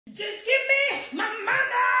Just give me my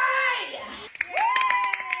money!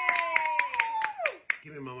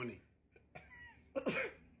 Give me my money.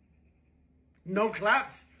 No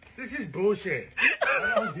claps? This is bullshit.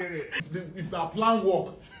 I don't get it. If that plan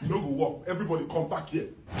work, you don't go work. Everybody come back here.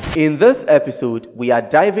 In this episode, we are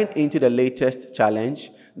diving into the latest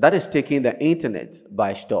challenge that is taking the internet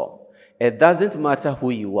by storm. It doesn't matter who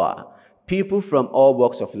you are. People from all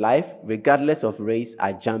walks of life, regardless of race,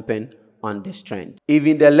 are jumping on this trend.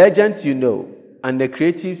 Even the legends you know and the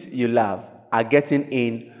creatives you love are getting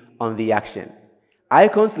in on the action.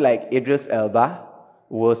 Icons like Idris Elba,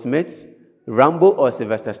 Will Smith, Rambo or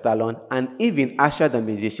Sylvester Stallone, and even Usher the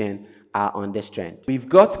musician are on this trend. We've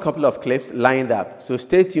got a couple of clips lined up, so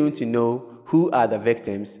stay tuned to know who are the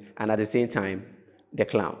victims and at the same time, the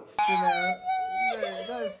clowns.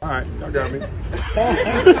 Alright, y'all got me.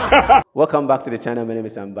 Welcome back to the channel. My name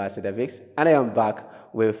is Ambassador Vix, and I am back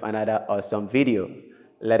with another awesome video.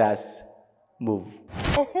 Let us move.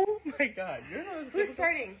 Oh my god, you're not. Who's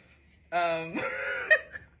starting?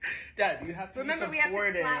 Dad, you have to Remember, be we have to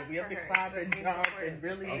supportive. clap We have for to her. clap and Be jump supportive. and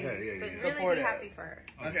really, But really be supportive. happy for her.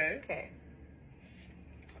 Okay. Okay.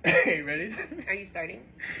 Okay, ready? Are you starting?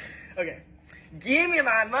 Okay. Give me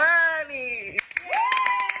my money!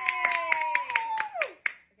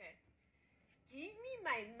 Okay. Give me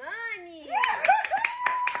my money.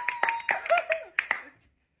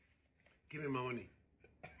 Give me my money.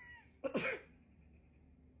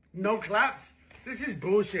 No claps? This is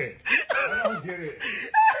bullshit. I don't get it.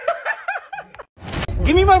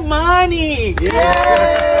 Give me my money! Yay!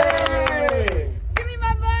 Give me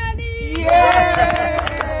my money.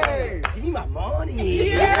 Yay! Give me my money.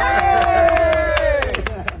 Yay!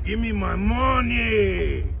 Give me my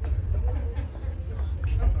money.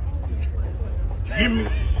 Give me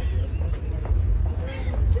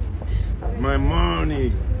my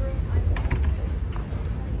money.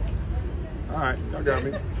 Alright, y'all got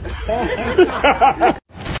me.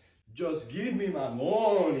 Just give me my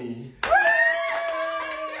money.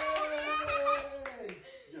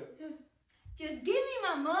 Just give me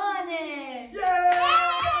my money. Yay!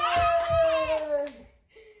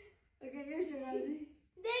 Okay, your turn, Angie.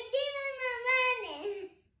 They give me my money.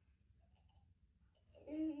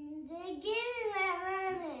 They give me my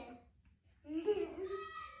money.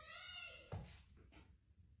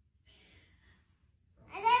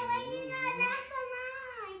 And then when you know that's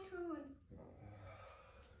my turn.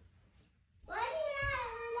 Why do you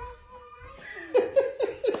not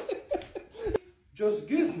Just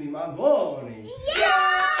give me my money.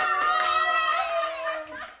 Yeah!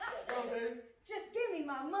 Okay. Just give me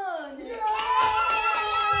my money. Yay!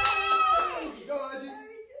 Go, Angie.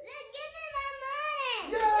 They give me my money.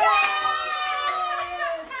 Yay!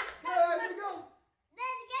 Go, Angie, go.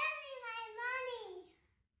 They give me my money.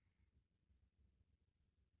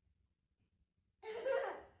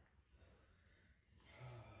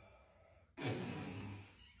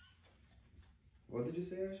 What did you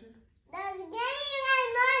say, Asher? They give me my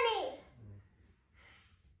money.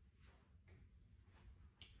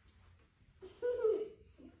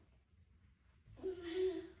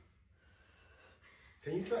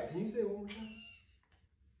 Can you try? Can you say it one more time?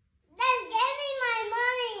 They give me my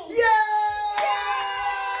money.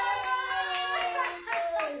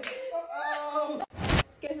 Uh-oh.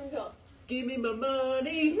 Get him go. Give me my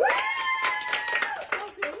money! Give me my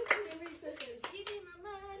money. Just give me my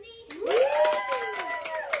money.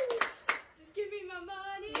 Just give me my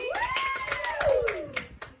money.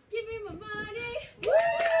 Just give me my money.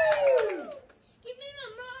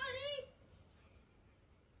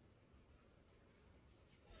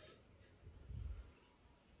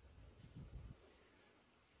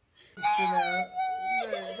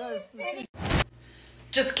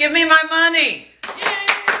 Just give me my money!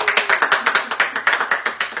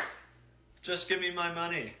 Just give me my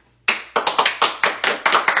money.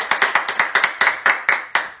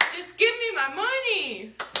 Just give me my money.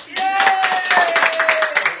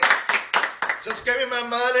 Just give me my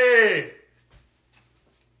money.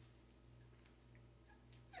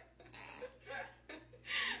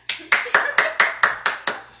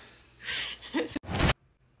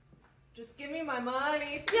 Just give me my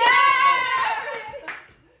money.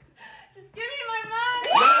 Just give me my money.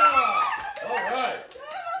 All right.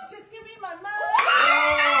 Just give me my money.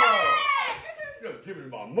 Just give me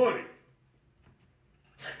my money.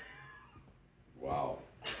 Wow.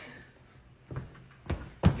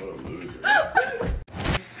 What a loser.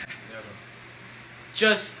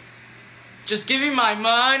 Just give me my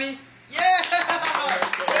money!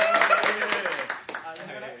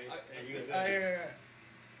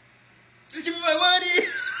 Just give me my money.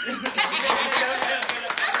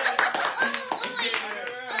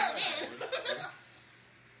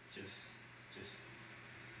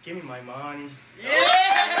 Give me my money.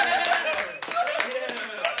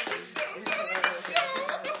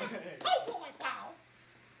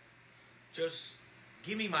 Just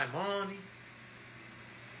give me my money.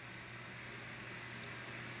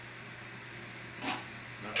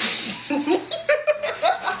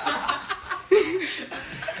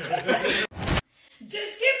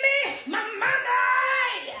 Just give me my money.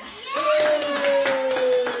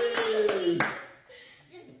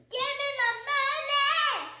 Just give me my money.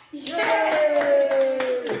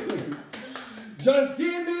 Just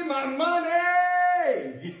give me my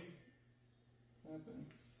money.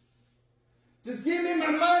 Just give me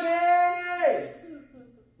my money.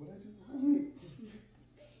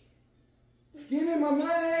 Give me my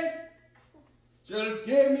money. Just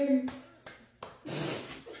give me.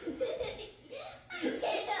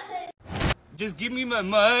 Just give me my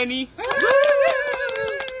money.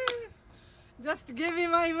 Just give me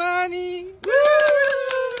my money.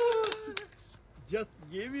 Just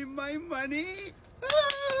give me my money.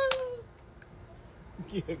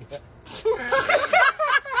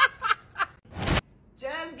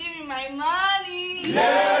 Just give me my money.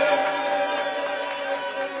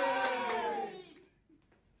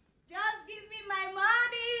 Just give me my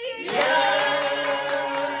money.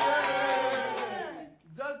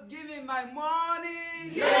 Just give me my money.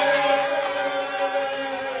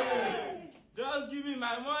 Just give me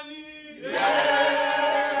my money.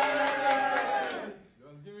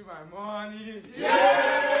 Just give me my money.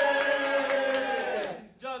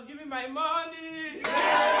 Just give me my money.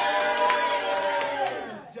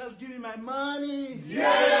 Just give me my money.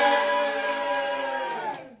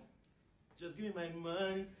 Just give me my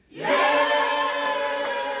money.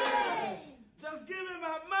 Just give me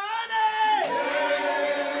my money.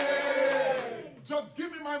 Just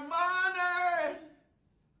give me my money.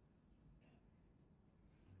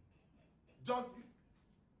 Just.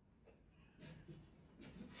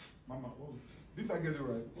 Mama, oh, didn't I get it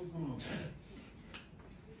right? What's going on?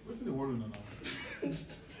 What's the worry now?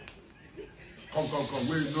 Come.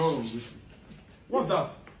 Wait, no. What's that?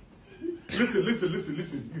 Listen. This is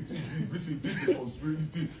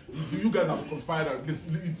conspiracy. You guys have conspired.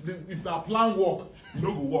 If that plan work, you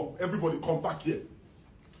don't go work. Everybody come back here.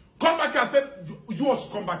 Come back here. I said, you all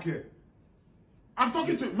should come back here. I'm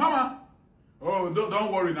talking to you. Mama. Oh,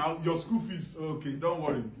 don't worry now. Your school fees. Okay, don't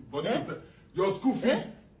worry. But your school fees.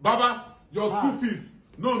 Baba, your school fees.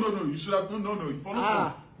 No. You should have. No. You follow.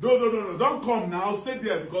 No. Don't come now. Stay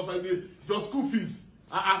there because I need your school fees.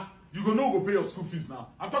 You go no go pay your school fees now.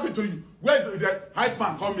 I'm talking to you. Where's the hype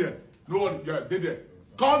man? Come here. No one. Yeah, they there.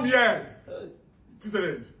 Come here.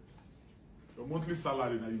 Your monthly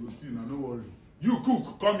salary now. You go see now. No worry. You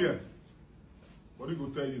cook. Come here. What you go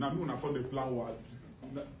tell you now? Me when I call the plan what?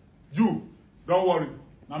 You don't worry.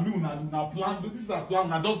 Now me when I plan. This is a plan.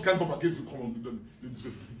 Now just can't go against you. Come on.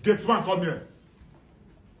 Get man. Come here.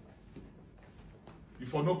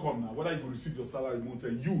 If you no come now, whether you will receive your salary, you won't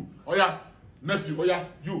tell you. Oh yeah, nephew, oh yeah,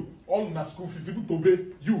 you. All in school fees, people to obey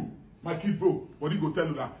you, my kid bro. But he go tell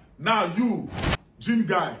you that. Now you, gym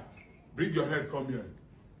guy, bring your head, come here.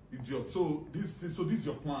 Idiot. So this is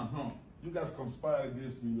your plan, huh? You guys conspire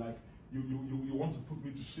against me like you want to put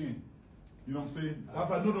me to shame. You know what I'm saying? I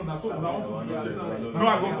said, no, so now I want to put me to shame. No, I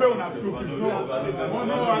go pay on that school fees. No,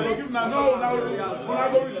 I go give now. No, when I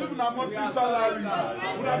go receive my monthly salary.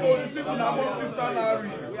 When I go receive my monthly salary.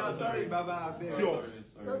 We are sorry, Baba. Sure.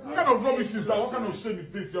 What kind of rubbish is that? What kind of shame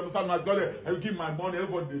is this? You understand? My daughter, I will give my money.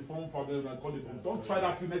 Everybody they phone for them and call it. Don't try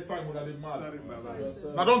that thing next time when they're mad. Sorry,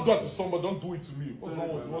 Baba. Now don't do it to somebody. Don't do it to me. What's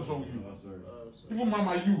wrong with you? Even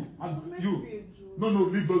Mama, you and you. No,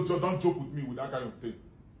 leave those. Don't joke with me with that kind of thing.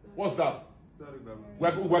 What's that? Sorry,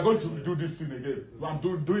 Baba. We're going to do this thing again. I'm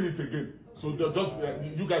doing it again. So just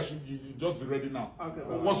you guys should you just be ready now. Okay,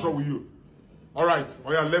 Baba. What's wrong with you? All right.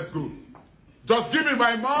 Oh yeah, let's go. Just give me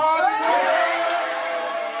my money.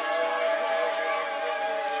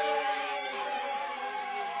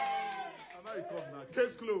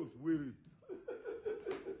 Case closed. Weary.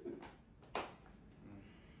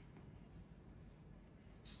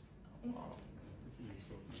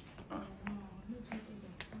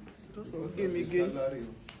 Give me again.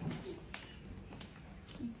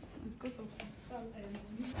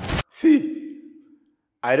 See,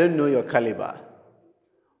 I don't know your caliber,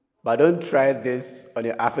 but don't try this on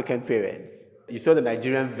your African parents. You saw the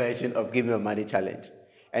Nigerian version of Give Me Your Money challenge,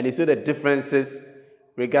 and you saw the differences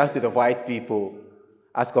regards to the white people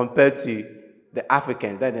as compared to the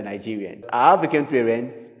Africans, that the Nigerians. Our African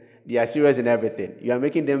parents, they are serious in everything. You are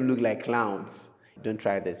making them look like clowns. Don't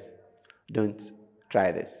try this. Don't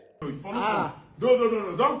try this. No.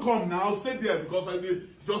 Don't come now. Stay there because I need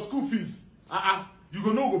your school fees. You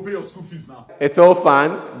go no go pay your school fees now. It's all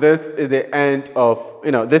fun. This is the end of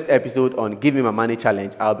this episode on Give Me My Money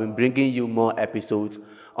Challenge. I'll be bringing you more episodes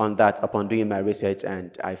on that upon doing my research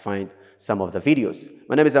and I find some of the videos.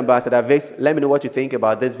 My name is Ambassador Vix. Let me know what you think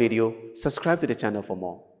about this video. Subscribe to the channel for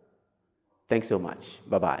more. Thanks so much.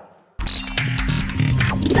 Bye-bye.